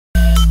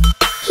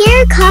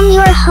Here come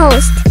your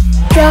host,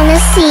 Jonah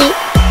C.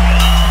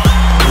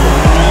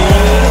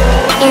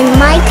 And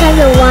Micah,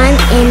 the one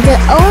and the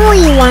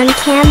only one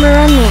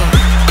cameraman.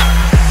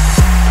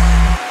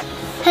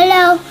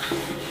 Hello,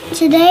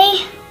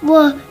 today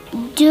we're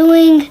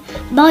doing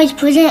Boy's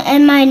Prison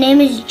and my name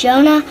is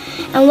Jonah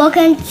and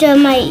welcome to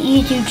my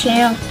YouTube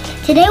channel.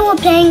 Today we're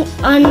playing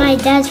on my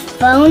dad's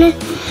phone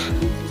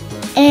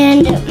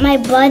and my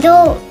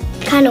brother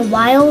kind of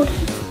wild.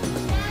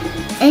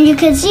 And you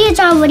can see it's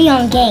already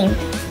on game.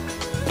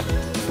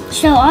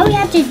 So all we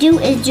have to do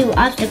is do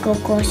obstacle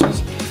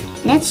courses.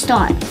 Let's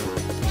start.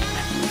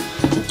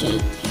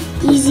 Okay,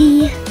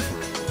 easy,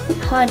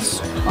 hard,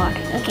 hard,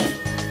 okay.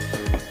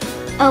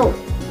 Oh,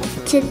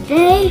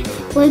 today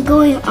we're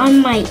going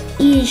on my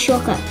easy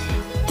shortcut.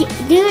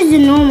 There's the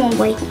normal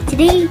way.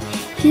 Today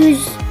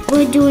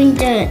we're doing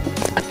the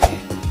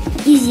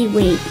easy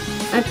way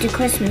up the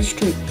Christmas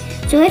tree.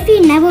 So if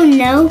you never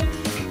know,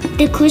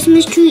 the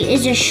Christmas tree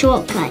is a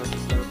shortcut.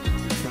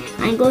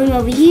 I'm going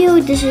over here.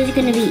 This is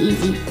gonna be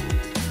easy.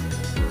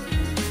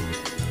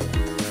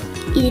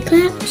 Easy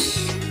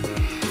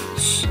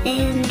claps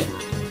and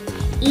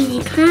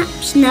easy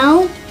claps.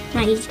 No,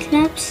 not easy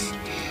claps.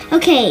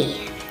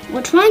 Okay,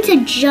 we're trying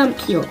to jump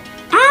here.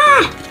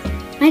 Ah!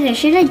 Micah,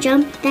 should I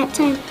jump that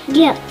time?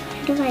 Yep.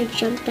 How do I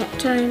jump that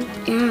time?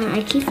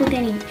 I keep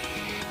forgetting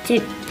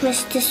to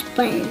press this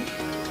button.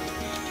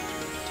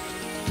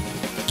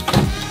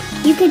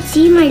 You can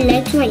see my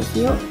legs right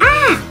here.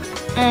 Ah!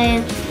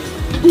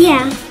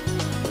 Yeah.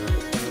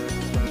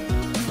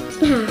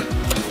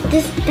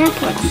 That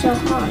part's so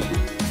hard.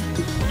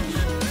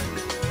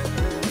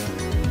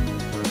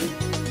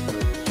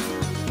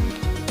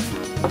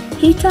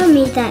 He told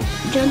me that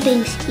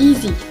jumping's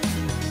easy.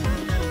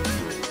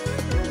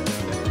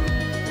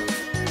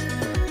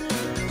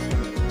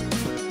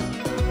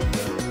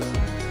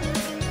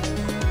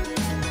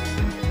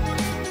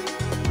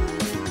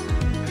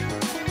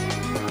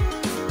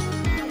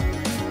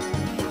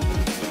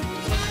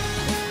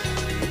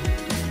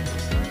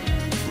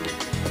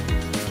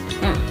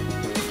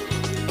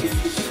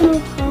 So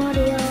hard,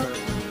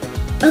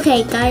 y'all.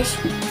 Okay, guys.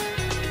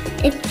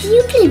 If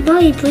you play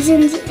Body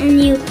Prisons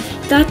and you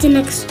got the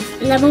next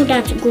level,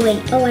 that's great.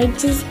 Oh, I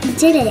just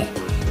did it.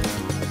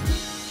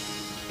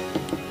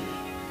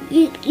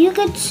 You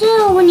can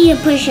tell when you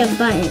push a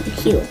button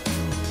here.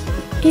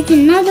 There's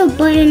another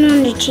button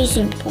on the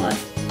chasing part.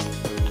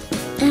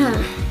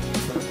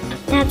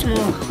 That's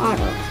more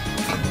harder.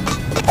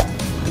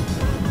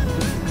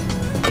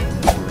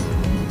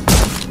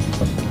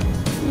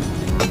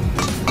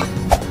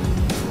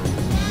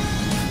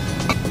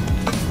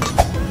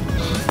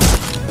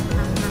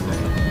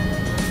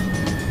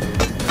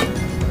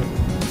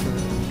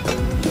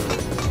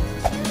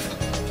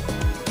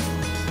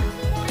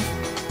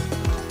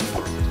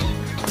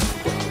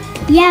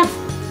 Yep,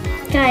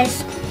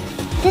 guys,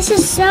 this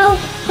is so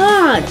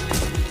hard.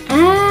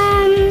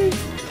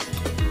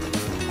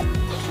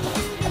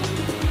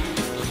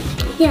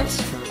 Yes.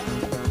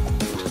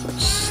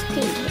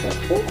 Stay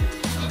here.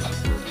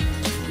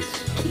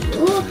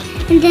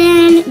 And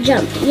then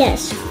jump.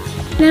 Yes.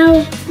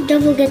 Now,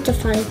 don't forget the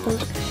volleyball.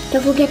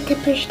 Don't forget to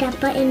push that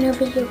button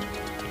over here.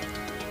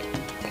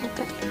 That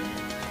button.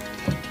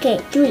 Okay,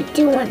 3,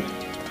 2, 1.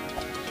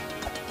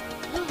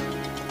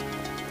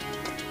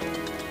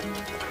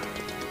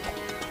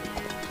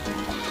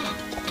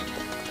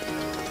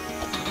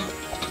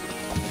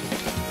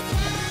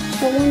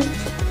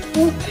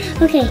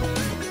 Okay,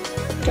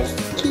 just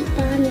keep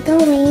on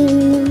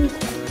going.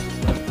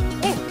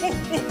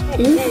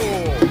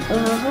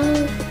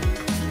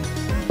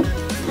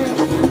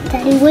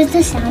 Daddy, where's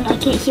the sound? I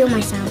can't hear my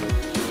sound.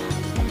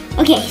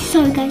 Okay,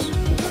 sorry guys.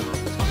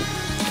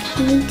 I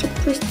need to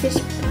push this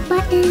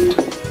button.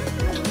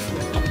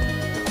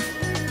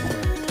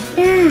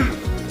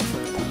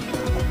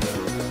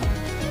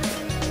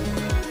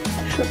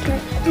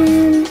 Shortcut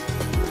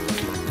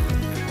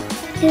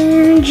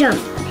and jump.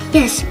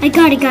 Yes, I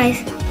got it,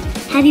 guys.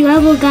 Have you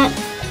ever got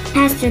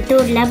past the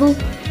 3rd level?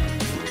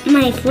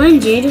 My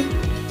friend did.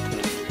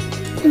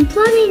 And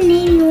probably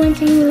maybe one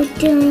time we were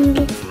doing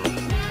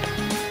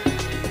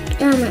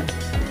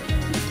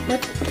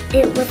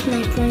it with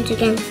my friends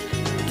again.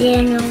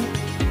 Daniel.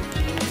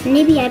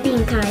 Maybe I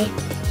being Kai.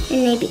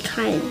 And maybe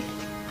Kylie.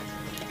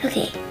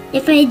 Okay.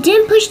 If I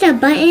didn't push that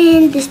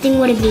button, this thing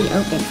wouldn't be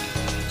open.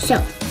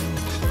 So,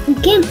 I'm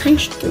getting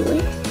punched through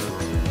it.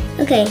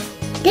 Okay.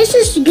 This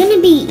is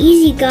gonna be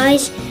easy,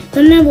 guys.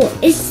 Remember,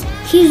 here's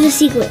the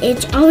secret.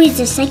 It's always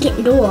the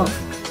second door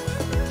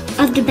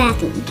of the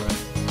bathroom.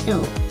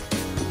 So,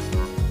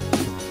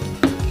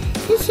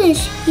 this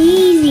is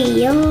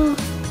easy, y'all.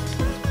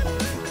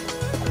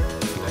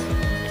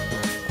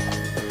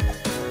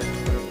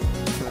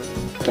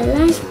 The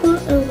last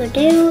part over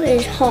there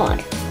is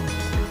hard.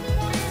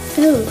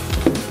 Ooh.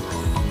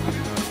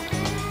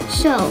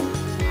 So,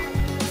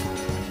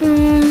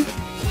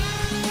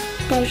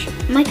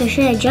 Micah,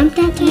 should I jump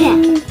that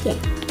time? Yeah.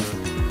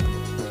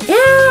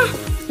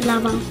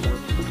 Lava.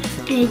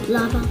 I hate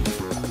lava.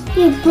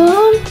 You're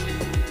born?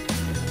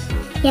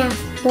 Yeah,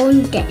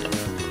 born dead.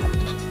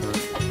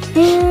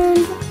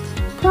 And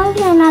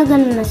probably I'm not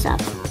gonna mess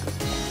up.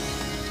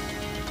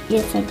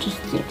 Yes, I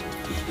just did.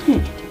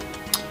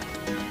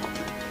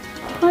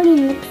 Probably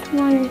next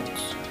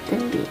one's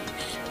gonna be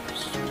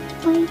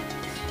white.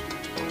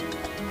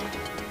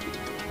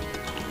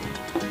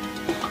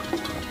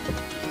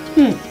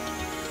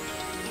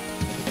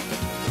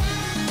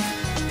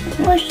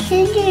 What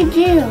should you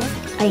do?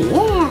 Oh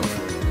yeah.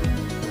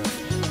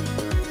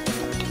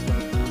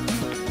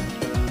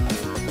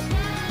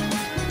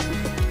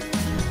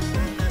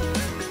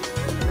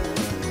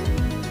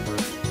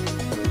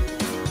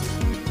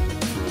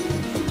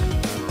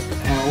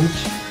 Ouch.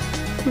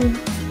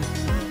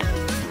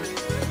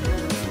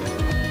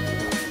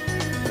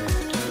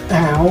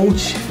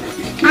 Ouch.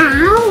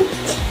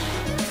 Ouch.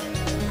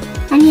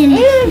 I need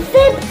it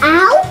said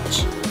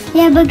ouch?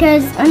 Yeah,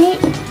 because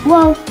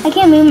well, I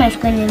can't move my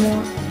screen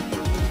anymore.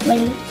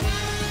 Ready?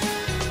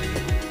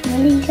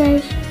 Ready,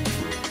 guys?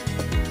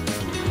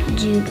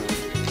 Dude.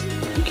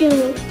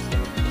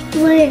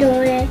 What are you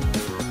doing?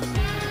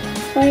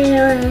 What are you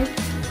doing?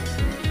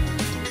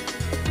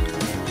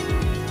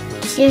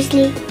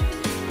 Seriously?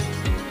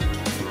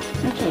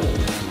 Okay,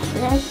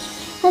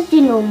 let's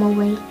do normal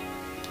way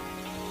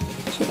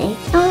today.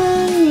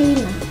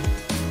 Maybe not.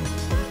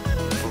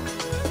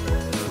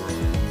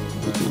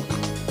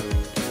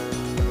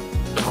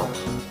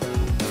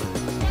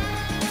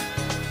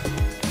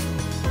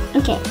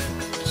 Okay,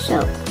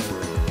 so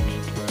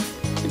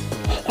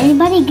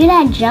anybody good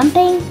at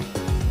jumping?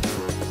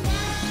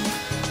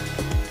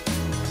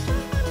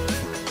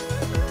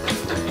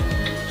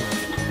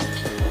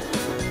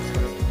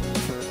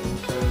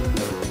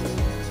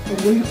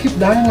 Well, you keep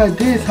dying like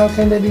this. How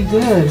can they be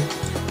good?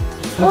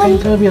 How can you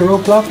gonna be a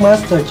Roblox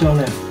master,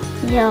 Jonah?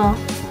 Yeah,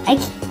 on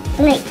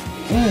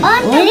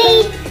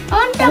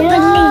the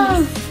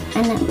police.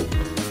 I know.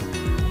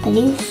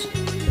 Police?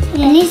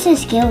 Yeah. Police is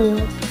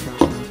scary.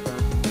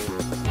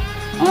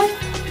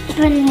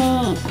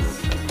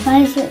 Why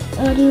is it?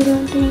 What are you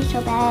doing to me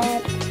so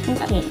bad?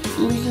 Okay,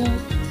 easy.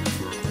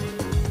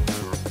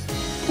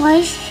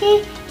 Why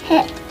she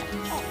hit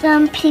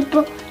some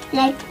people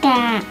like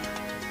that?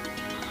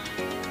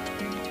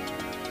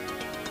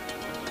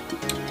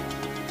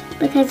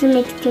 Because it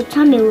makes your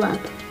tummy rub.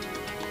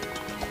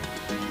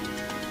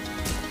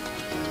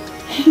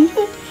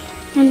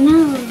 I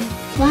know,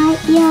 right,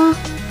 y'all?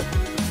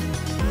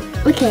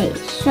 Okay,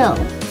 so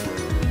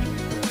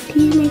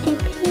please make it.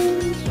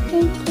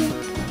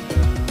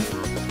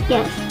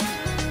 Yes.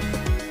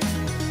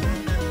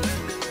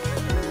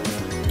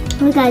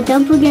 Oh guys,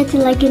 don't forget to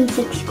like and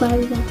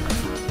subscribe.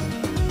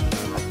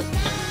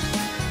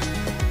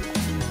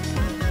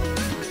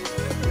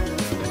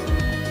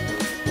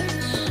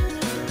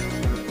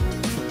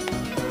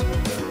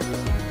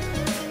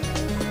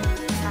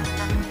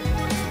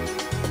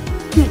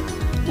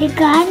 You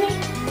got it?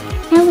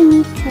 Now we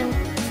need to.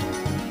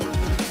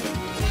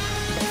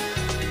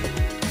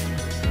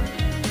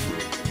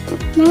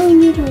 Now we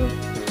need to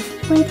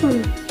wait for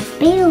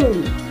Bill.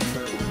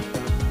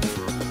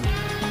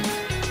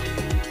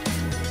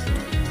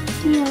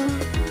 Yeah.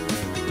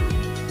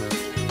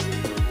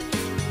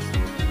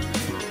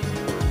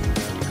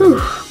 Whew,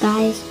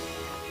 guys,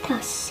 that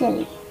was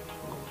silly.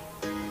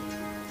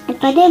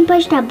 If I didn't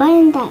push that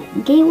button, that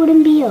gate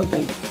wouldn't be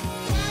open.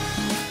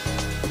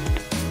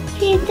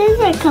 It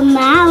doesn't come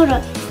out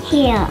of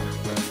here.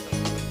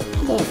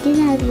 Yeah, get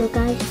out of here,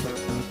 guys.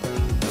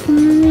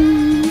 Come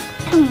on.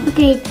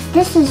 Okay,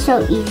 this is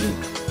so easy.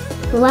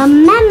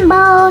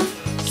 Remember,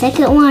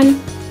 second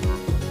one.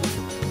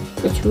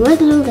 It's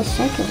regular, the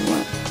second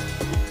one.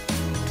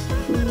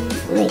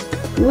 Like,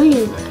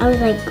 really, I was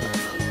like,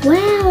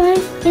 wow,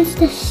 it's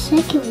the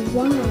second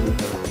one.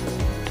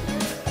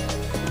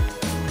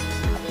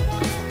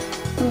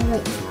 I was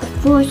like,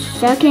 for a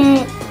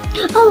second.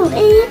 Oh,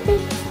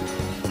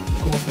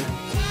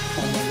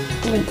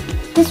 like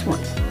this one.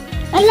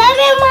 I love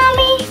you,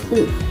 Mommy.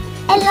 Ooh.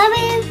 I love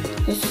you.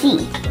 The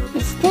C.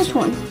 It's this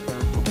one.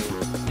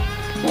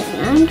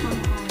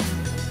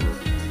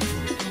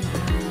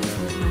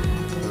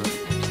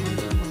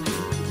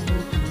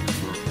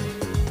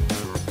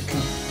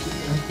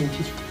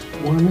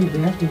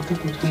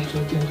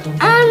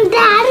 And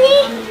Daddy.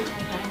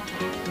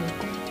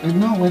 And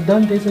no, we're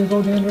done this and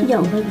go down.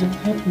 Yo. What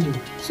happened to you?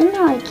 So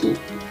now I keep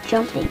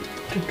jumping.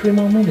 3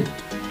 more minutes.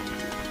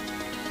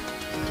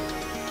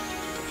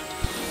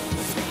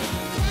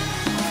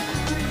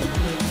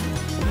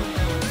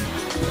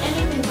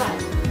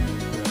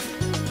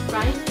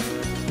 Right?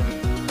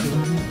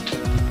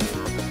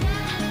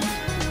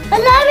 I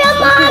love you,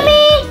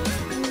 Mommy.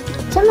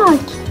 Somehow I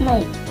keep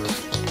like.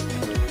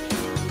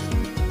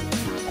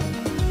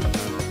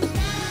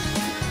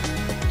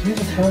 You have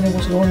to tell me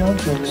what's going on,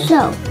 Jonah.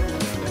 So,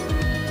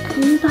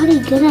 anybody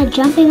good at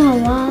jumping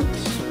on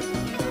rocks?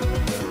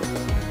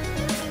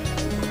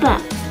 But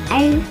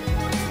I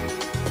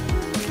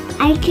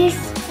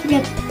just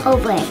look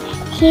over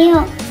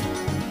here.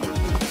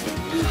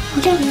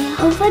 Jump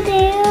over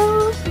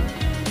there.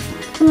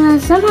 Well,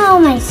 somehow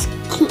my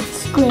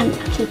screen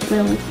keeps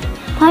moving.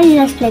 Probably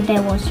let's play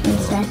Bear Wars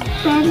instead.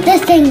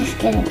 This thing's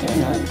getting too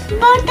annoying.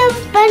 But the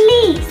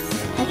police.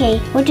 Okay,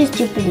 we'll just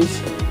do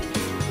police.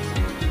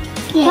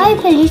 Yeah.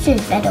 Probably police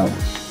is better.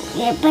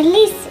 Yeah,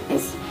 police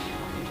is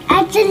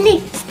actually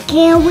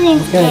scary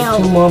and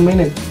Okay, 2 more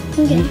minutes.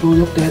 Okay. You go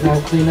look there,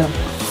 I'll clean up.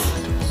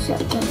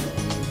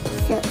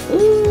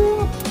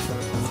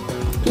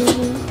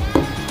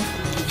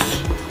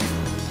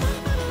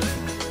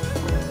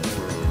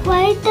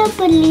 Why the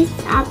police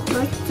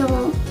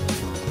officer?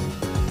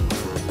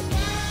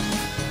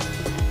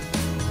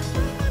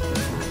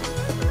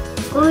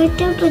 Why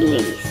the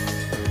police?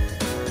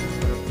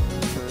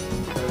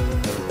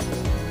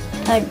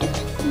 The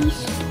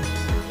police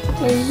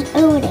is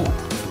over there.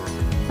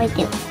 Right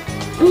there.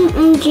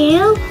 In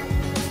jail?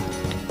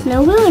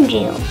 No, we're in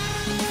jail.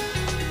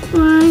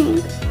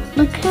 Why?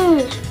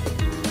 Because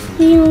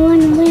we don't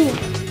want to win.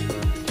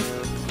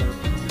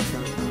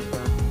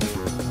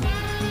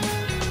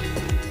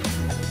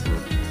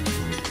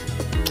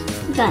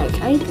 Guys,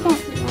 are you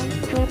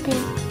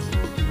dripping?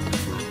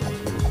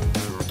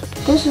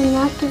 This is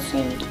not the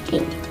same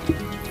thing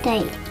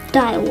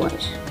that it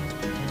was.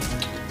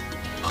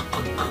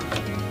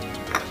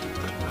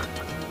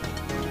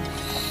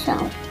 So.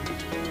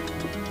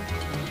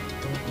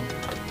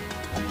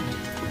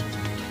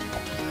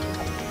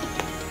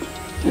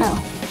 No.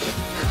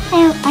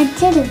 I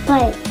did it,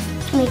 but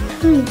I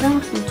turned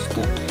back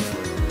instead.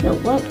 So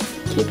what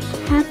keeps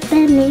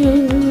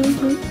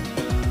happening?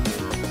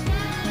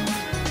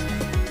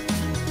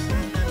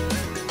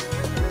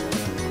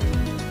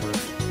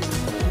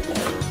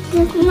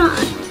 It's not.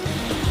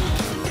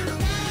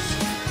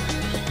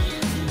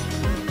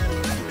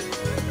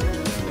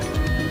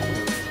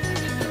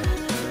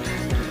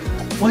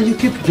 Why you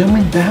keep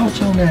jumping down,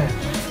 Jonah?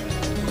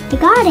 I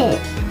got it.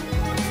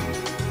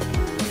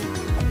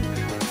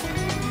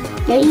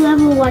 Did you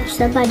ever watch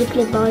somebody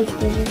play Ball's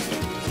Prison?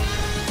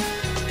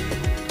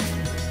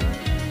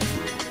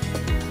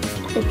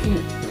 Okay.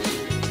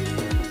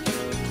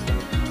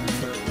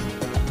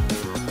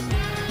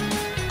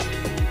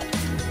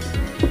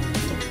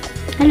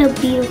 Hello,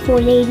 beautiful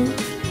lady.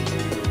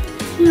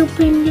 Hello,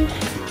 pretty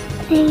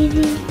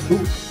lady.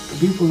 Ooh, the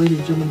beautiful lady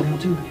is jumping down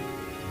too.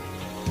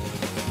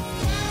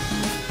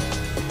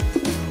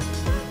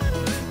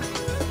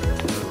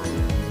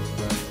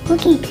 What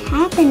keeps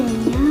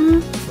happening,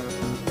 y'all?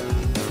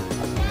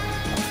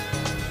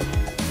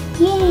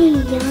 Yay,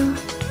 y'all.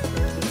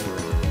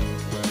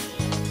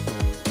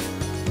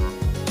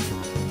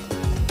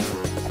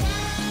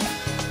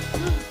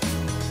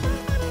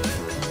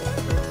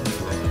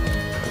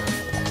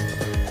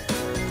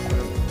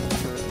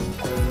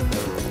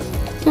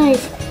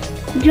 Guys,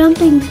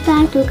 jumping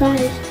faster,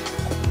 guys.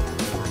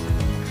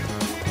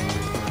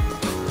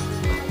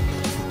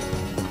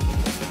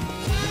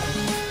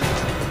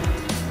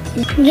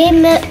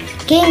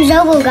 Game's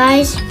over,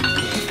 guys.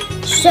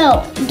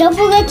 So don't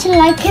forget to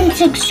like and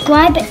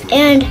subscribe.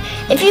 And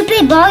if you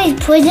play Bobby's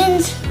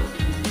Prisons,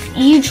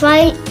 you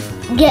try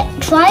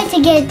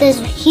to get this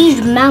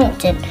huge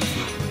mountain,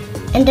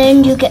 and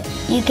then you get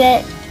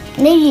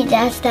maybe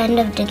that's the end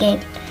of the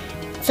game.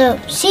 So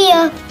see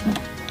ya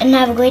and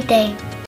have a great day.